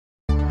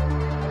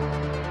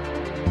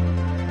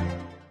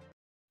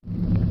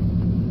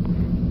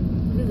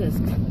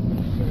just the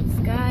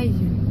sky.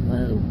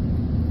 Whoa.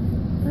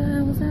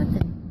 What was that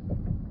thing?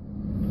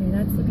 Okay,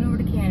 that's looking over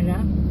to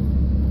Canada.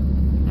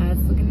 That's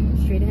looking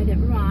straight ahead to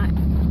Vermont.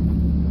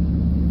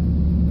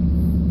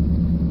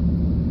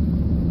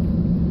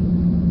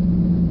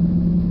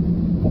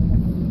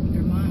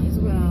 Vermont as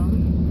well.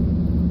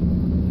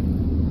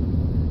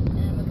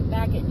 And I'm looking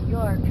back at New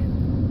York.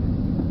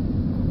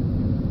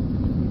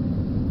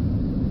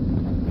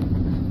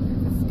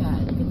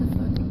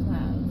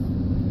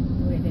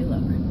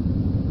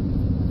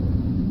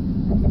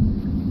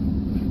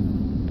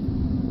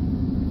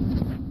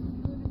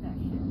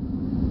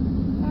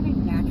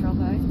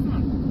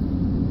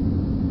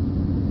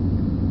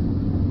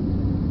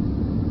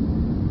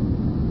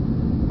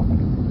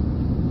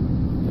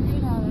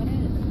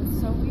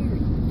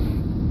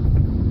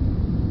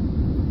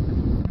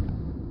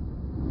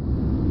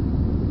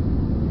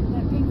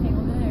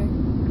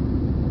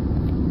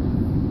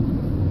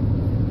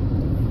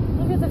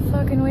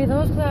 Way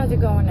those clouds are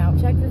going now.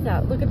 Check this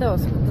out. Look at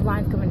those. The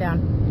lines coming down.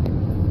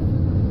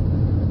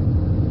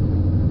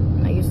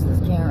 I'm not used to this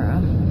camera. I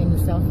mean the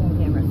cell phone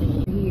camera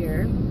thing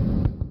here.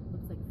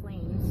 Looks like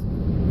flames.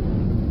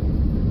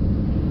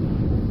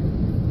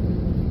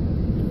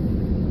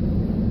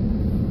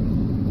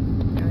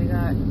 There we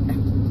got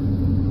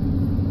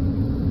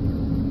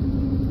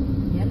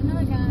yet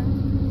another guy.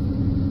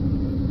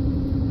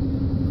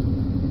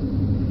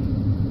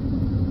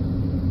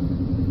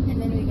 And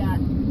then we got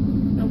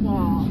the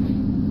wall.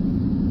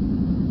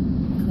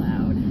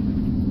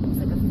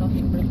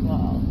 Brick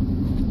wall.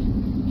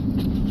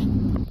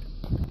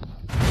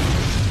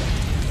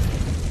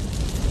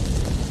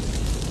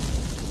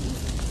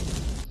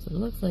 So it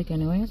looks like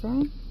anyways,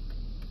 right?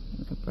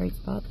 Like a bright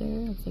spot there.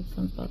 Looks like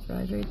sunspot's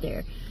rise right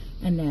there.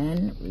 And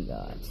then we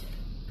got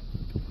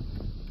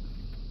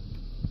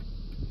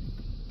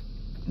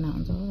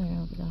mountains over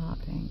there with the hot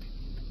pink.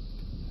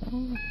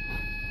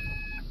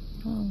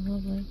 Oh,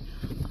 lovely.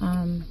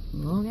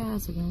 Low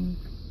gas again.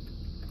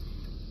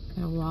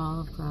 Got a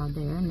wall of cloud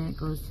there, and then it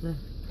goes to the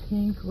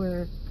pink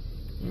where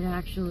it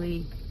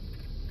actually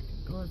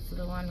goes to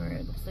the one where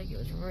it looks like it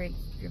was right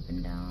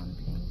dripping down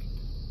pink.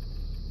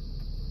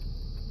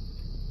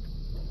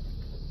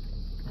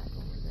 Back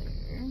over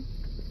there.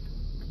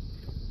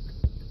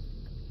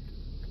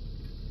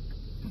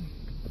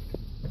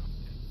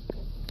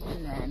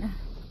 And then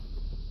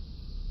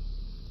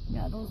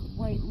got those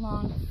white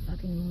long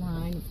fucking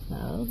line of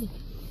clouds.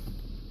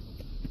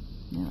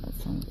 Now the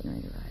sun's getting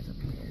ready to rise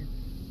up here.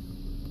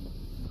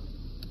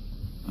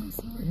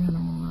 So we're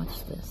gonna watch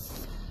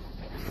this,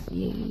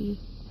 see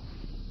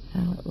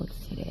how it looks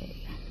today.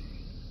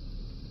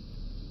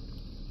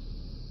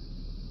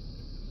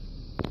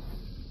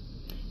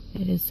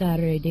 It is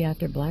Saturday, day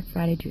after Black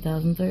Friday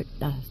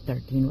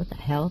 2013, what the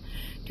hell?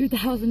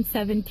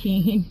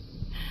 2017.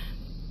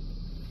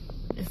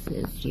 This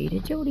is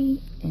Jaded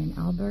Jody in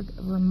Alberg,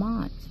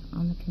 Vermont,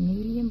 on the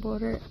Canadian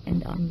border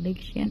and on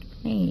Lake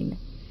Champlain.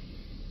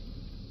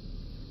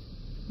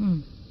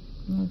 That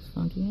looks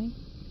funky, eh?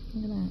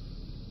 Look at that.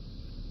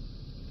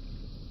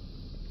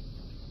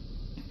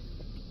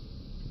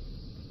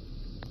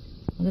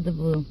 Look at the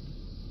blue.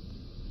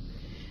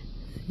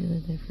 See the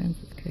difference?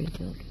 It's crazy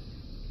looking.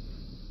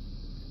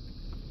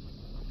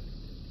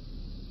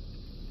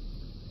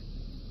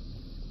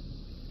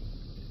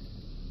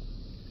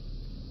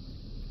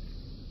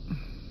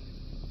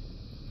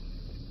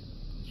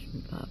 Should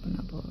be popping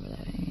up over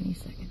that any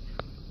second.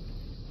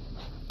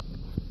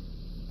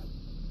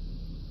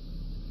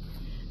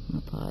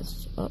 I'm gonna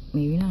pause. Oh,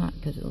 maybe not,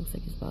 because it looks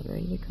like it's about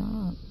ready to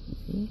come up. You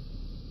see?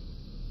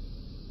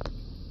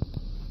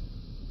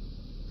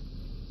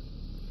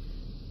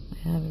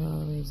 I have it all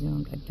the way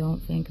zoomed. I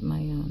don't think my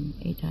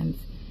 8x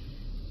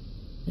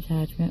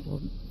attachment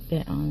will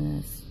fit on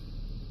this.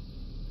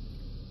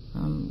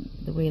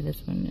 The way this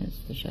one is,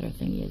 the shutter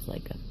thingy is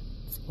like a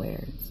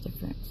square. It's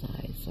different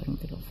size, so I don't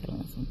think it'll fit on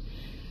this one.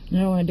 And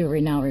I don't want to do it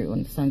right now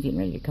when the sun's getting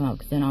ready to come out,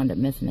 because then I'll end up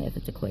missing it if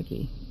it's a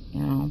quickie, you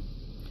know?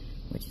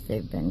 Which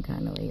they've been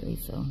kind of lately,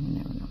 so you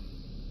never know.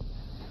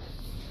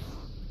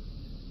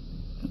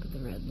 Look at the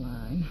red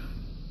line.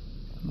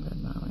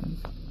 Red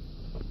mountains.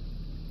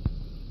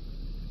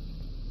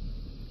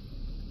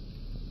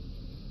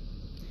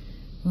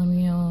 Let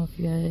me know if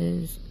you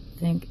guys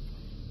think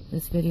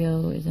this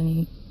video is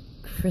any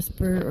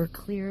crisper or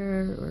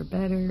clearer or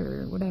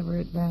better or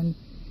whatever than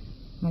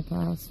my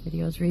past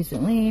videos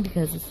recently,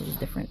 because this is a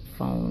different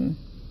phone.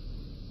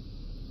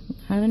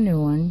 I had a new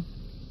one.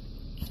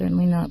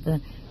 Certainly not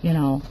the, you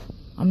know,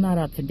 I'm not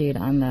up to date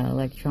on the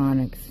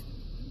electronics,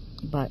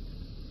 but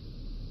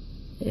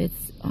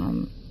it's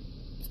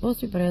supposed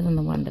to be better than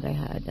the one that I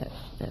had that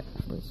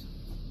was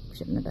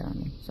shouldn't have been on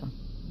me. So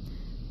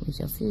we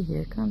shall see.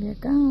 Here it comes, here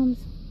it comes.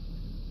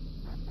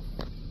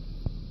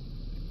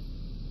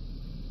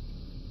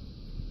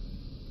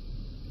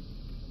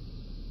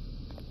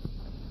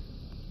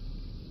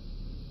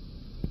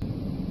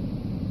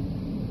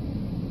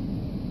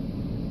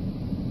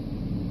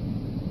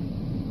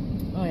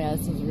 Oh yeah,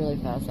 this one's really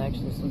fast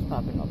actually. This one's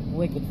popping up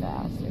wicked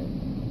fast.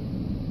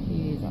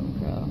 Jeez, I'm a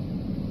pro.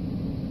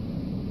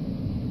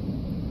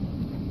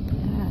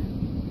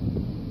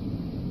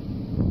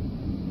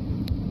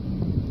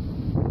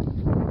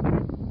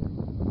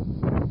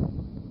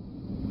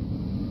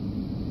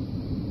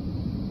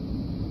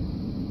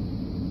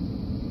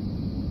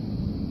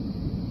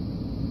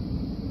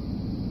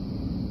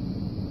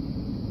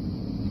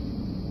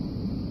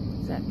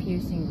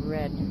 piercing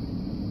red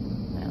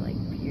that like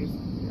pierces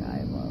your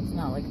eyeballs.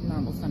 Not like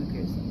normal sun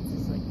piercing. It's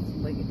just like this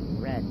wicked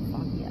red,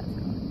 funky ass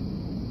color.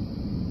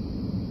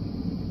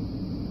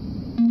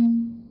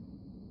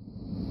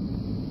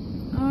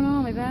 Oh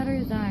no, my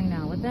battery's dying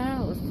now. What the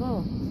hell? It was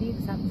full. See,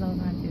 this happens all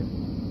the time too.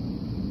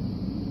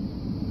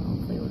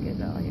 Hopefully we'll get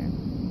it out here.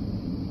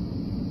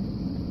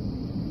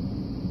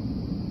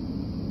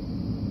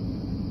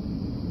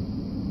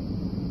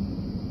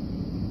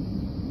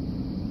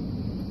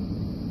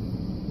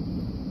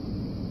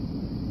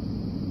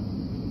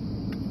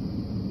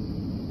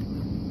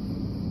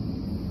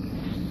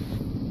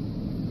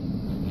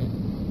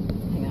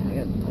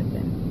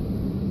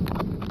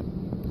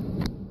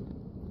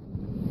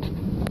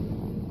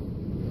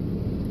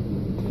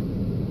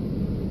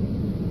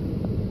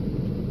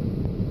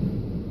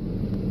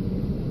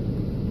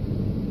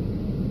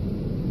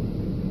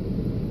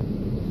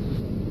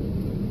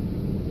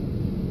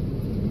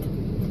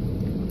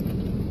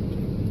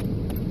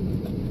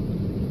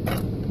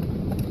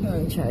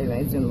 Try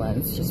my zoom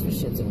lens just for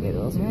shits and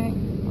giggles, right?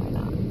 Why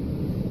not?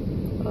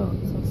 Oh,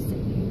 so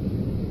sticky.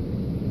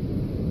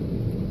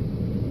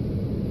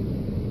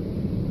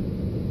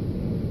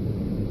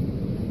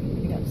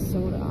 You got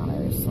soda on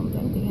it or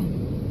something again.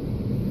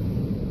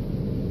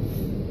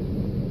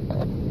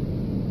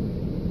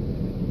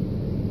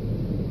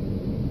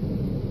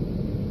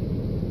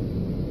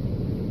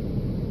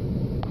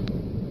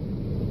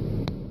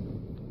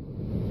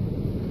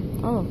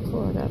 Oh,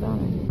 cool, I got it on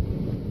it.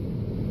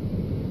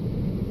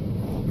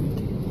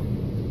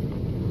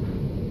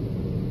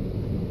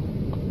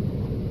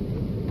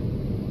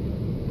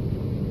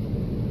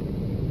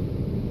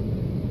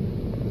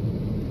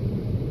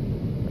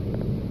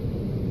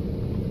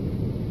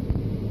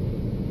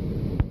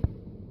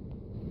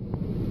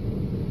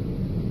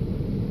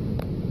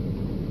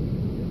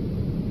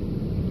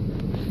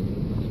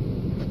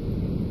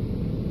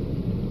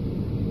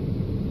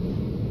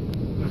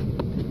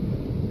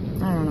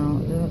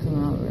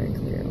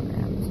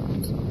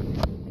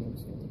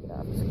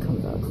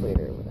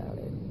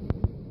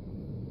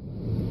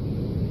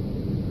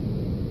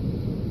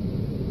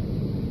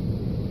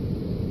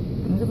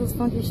 Look at those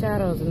funky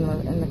shadows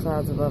in the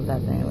clouds above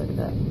that thing. Look at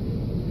that.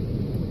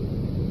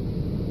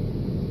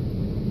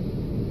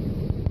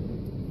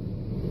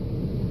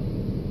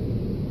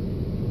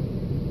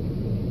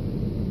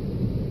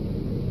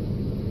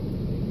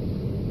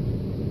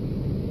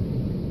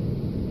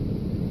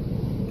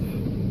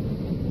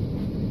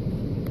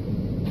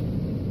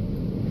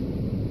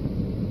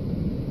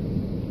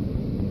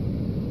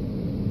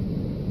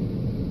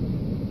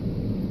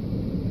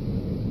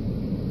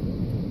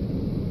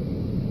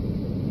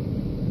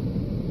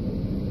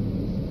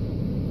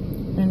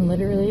 And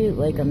literally,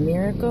 like a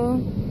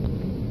miracle,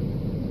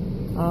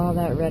 all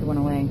that red went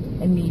away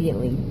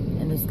immediately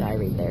in the sky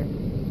right there.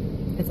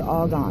 It's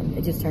all gone.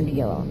 It just turned to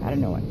yellow out of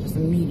nowhere, just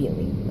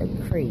immediately,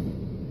 like crazy.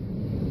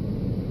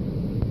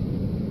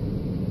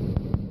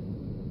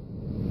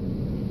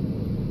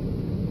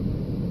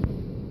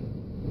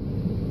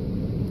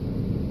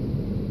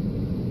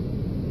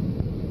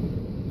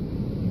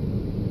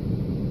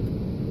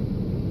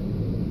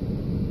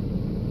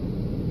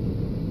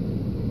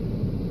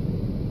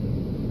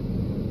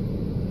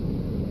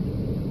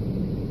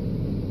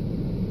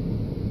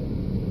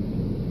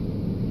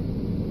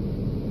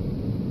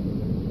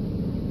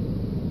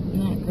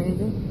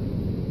 Crazy.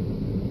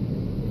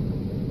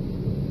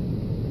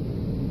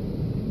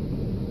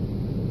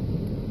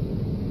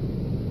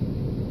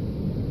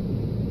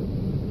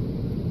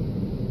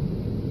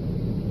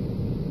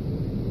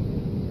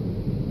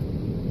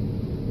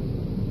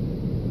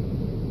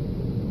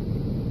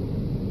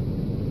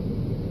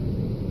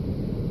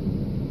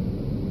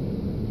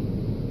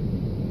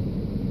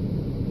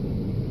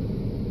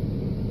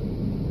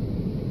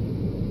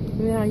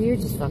 Yeah, you're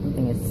just fucking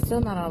thing. It's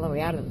still not all the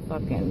way out of the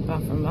fucking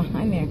from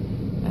behind there.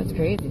 That's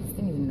crazy. This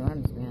thing is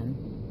enormous, man.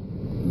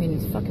 I mean,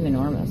 it's fucking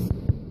enormous.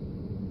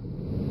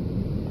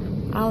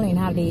 I don't even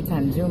have the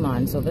 8x zoom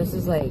on, so this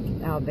is like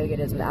how big it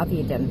is without the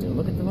 8x zoom.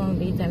 Look at the one with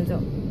the 8x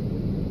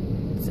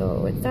zoom.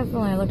 So it's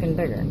definitely looking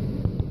bigger.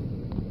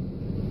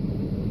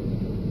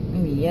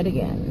 Maybe yet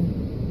again.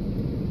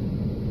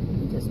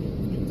 Just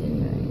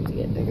continuing to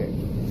get bigger.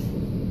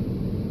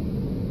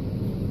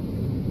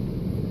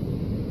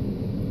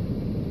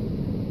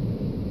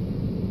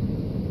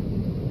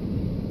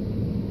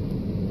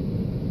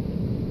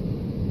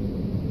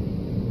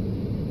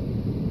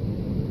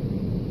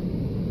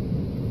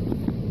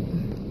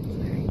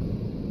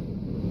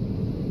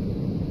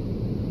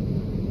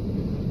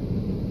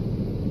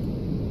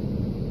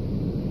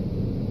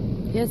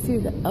 You guys see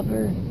the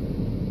upper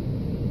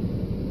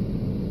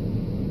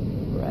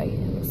right?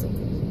 It looks like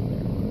there's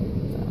another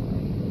one that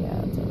way. Yeah,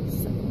 it's a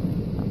second one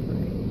upper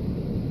right.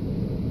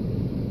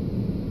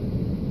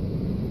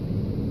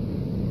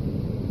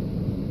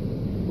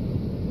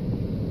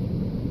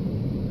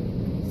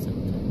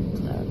 Something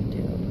cloudy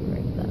to the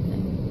right of that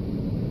thing.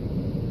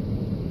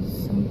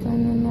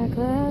 Something in that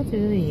cloud to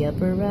the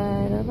upper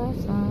right of our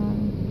sun.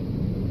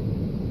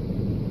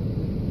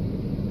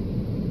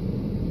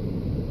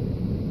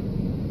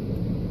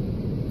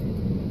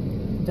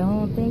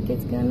 don't think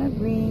it's gonna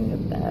bring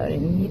about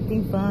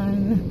anything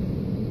fun.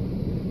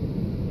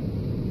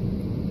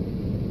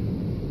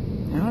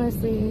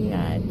 Honestly,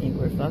 I think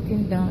we're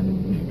fucking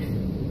done.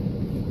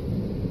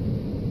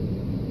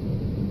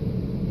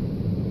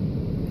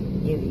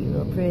 You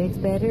evil pricks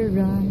better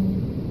run.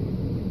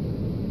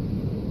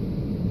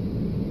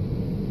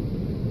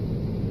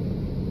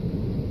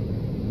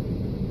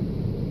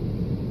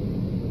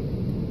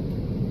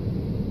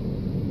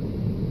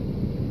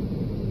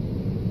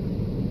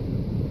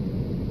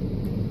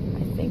 I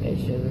think I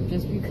should have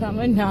just become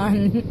a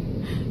nun.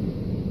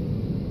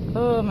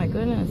 Oh my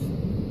goodness.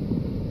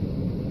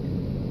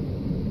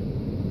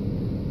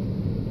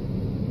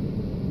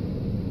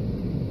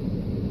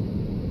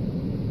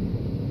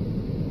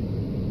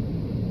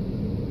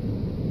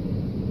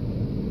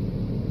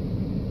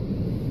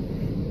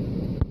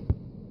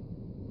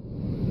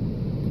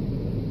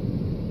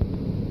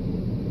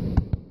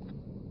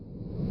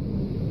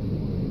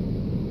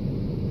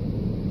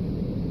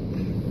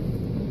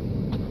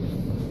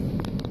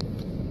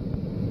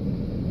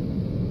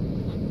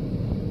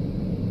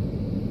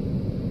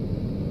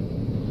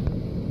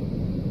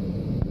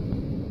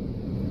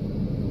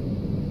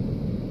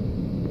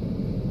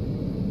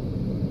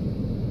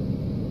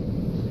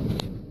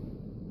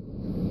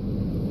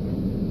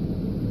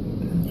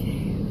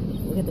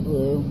 Look at the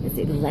blue. It's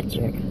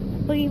electric.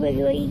 Boogie,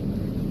 boogie, boogie.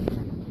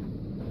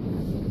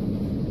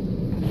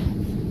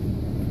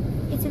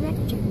 It's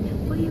electric.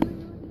 Boogie, boogie, boogie.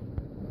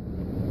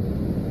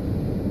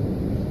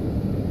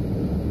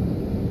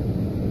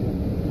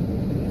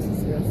 This is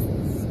the rest of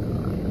the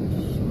sky. I'm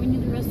showing you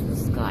the rest of the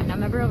sky. Now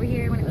remember over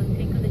here when it was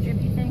pink with the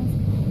drippy things?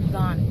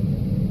 Gone.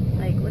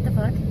 Like, what the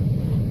fuck?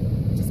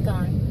 Just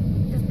gone.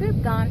 Just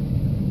boop, gone.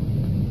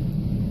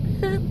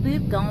 Boop,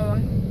 boop,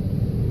 gone.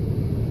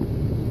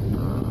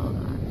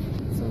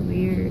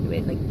 Weird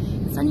way, like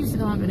the sun used to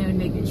go up and it would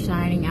make it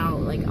shining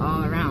out like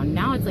all around.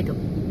 Now it's like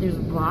there's a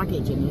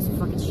blockage and there's a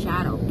fucking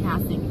shadow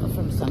casting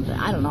from something.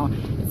 I don't know.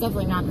 It's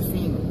definitely not the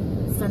same.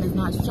 The sun is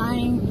not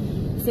shining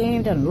the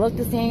same, doesn't look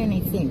the same,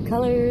 ain't same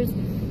colors.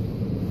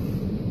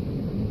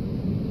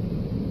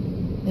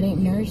 It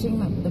ain't nourishing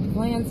the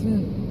plants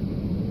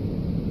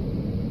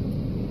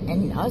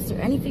and us or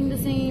anything the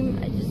same.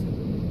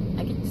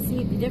 I can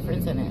see the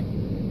difference in it.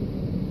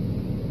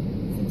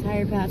 This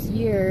entire past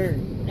year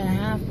and a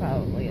half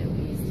probably at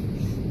least.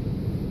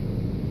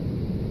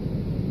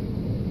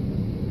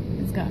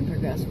 It's gotten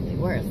progressively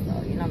worse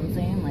though, you know what I'm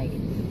saying? Like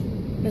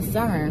this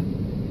summer,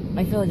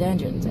 my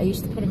philodendrons, I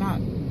used to put them out,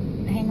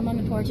 hang them on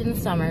the porch in the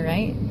summer,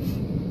 right?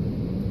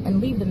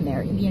 And leave them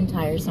there the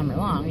entire summer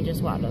long. You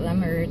just water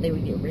them or they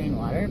would get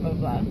rainwater, blah,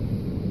 blah.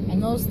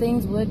 And those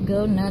things would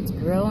go nuts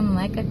growing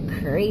like a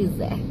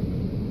crazy.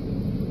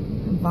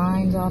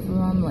 Vines off of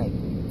them like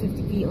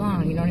 50 feet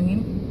long, you know what I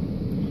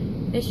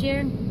mean? This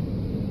year,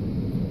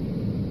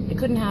 I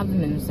couldn't have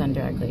them in the sun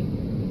directly.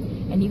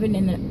 And even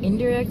in the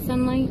indirect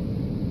sunlight,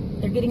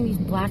 they're getting these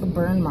black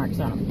burn marks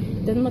on them.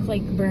 It doesn't look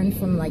like burns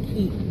from like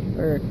heat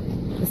or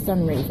the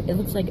sun rays. It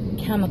looks like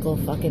chemical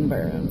fucking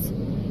burns.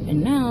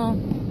 And now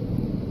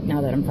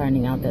that I'm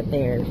finding out that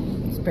they're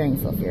spraying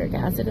sulfuric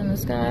acid in the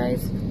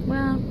skies,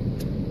 well,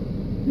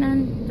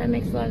 then that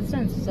makes a lot of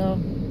sense. So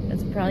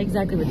that's probably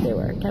exactly what they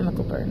were,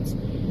 chemical burns.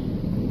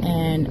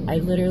 And I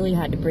literally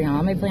had to bring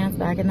all my plants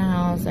back in the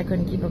house. I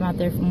couldn't keep them out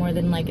there for more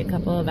than like a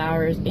couple of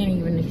hours in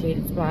even a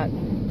shaded spot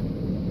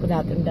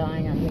without them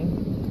dying on me.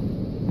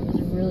 It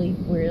was really,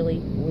 really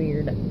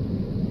weird.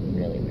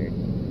 Really weird.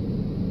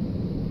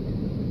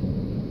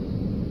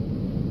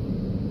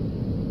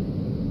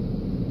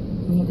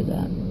 Look at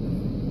that.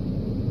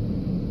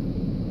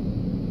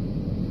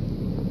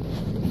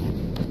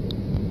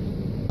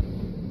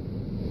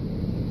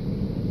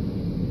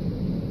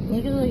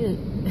 Look at it.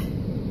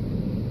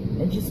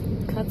 It just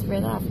cuts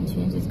right off and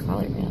changes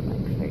color, man,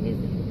 like crazy.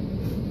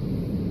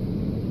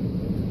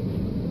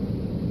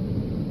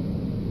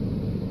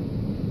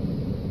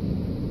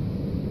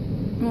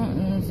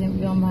 It's gonna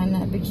go behind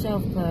that big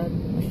shelf cloud,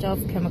 or shelf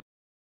chemical.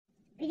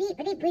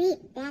 Pretty.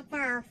 That's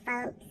all,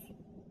 folks.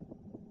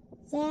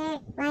 Share,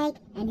 like,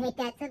 and hit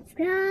that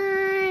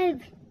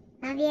subscribe.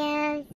 Love yous.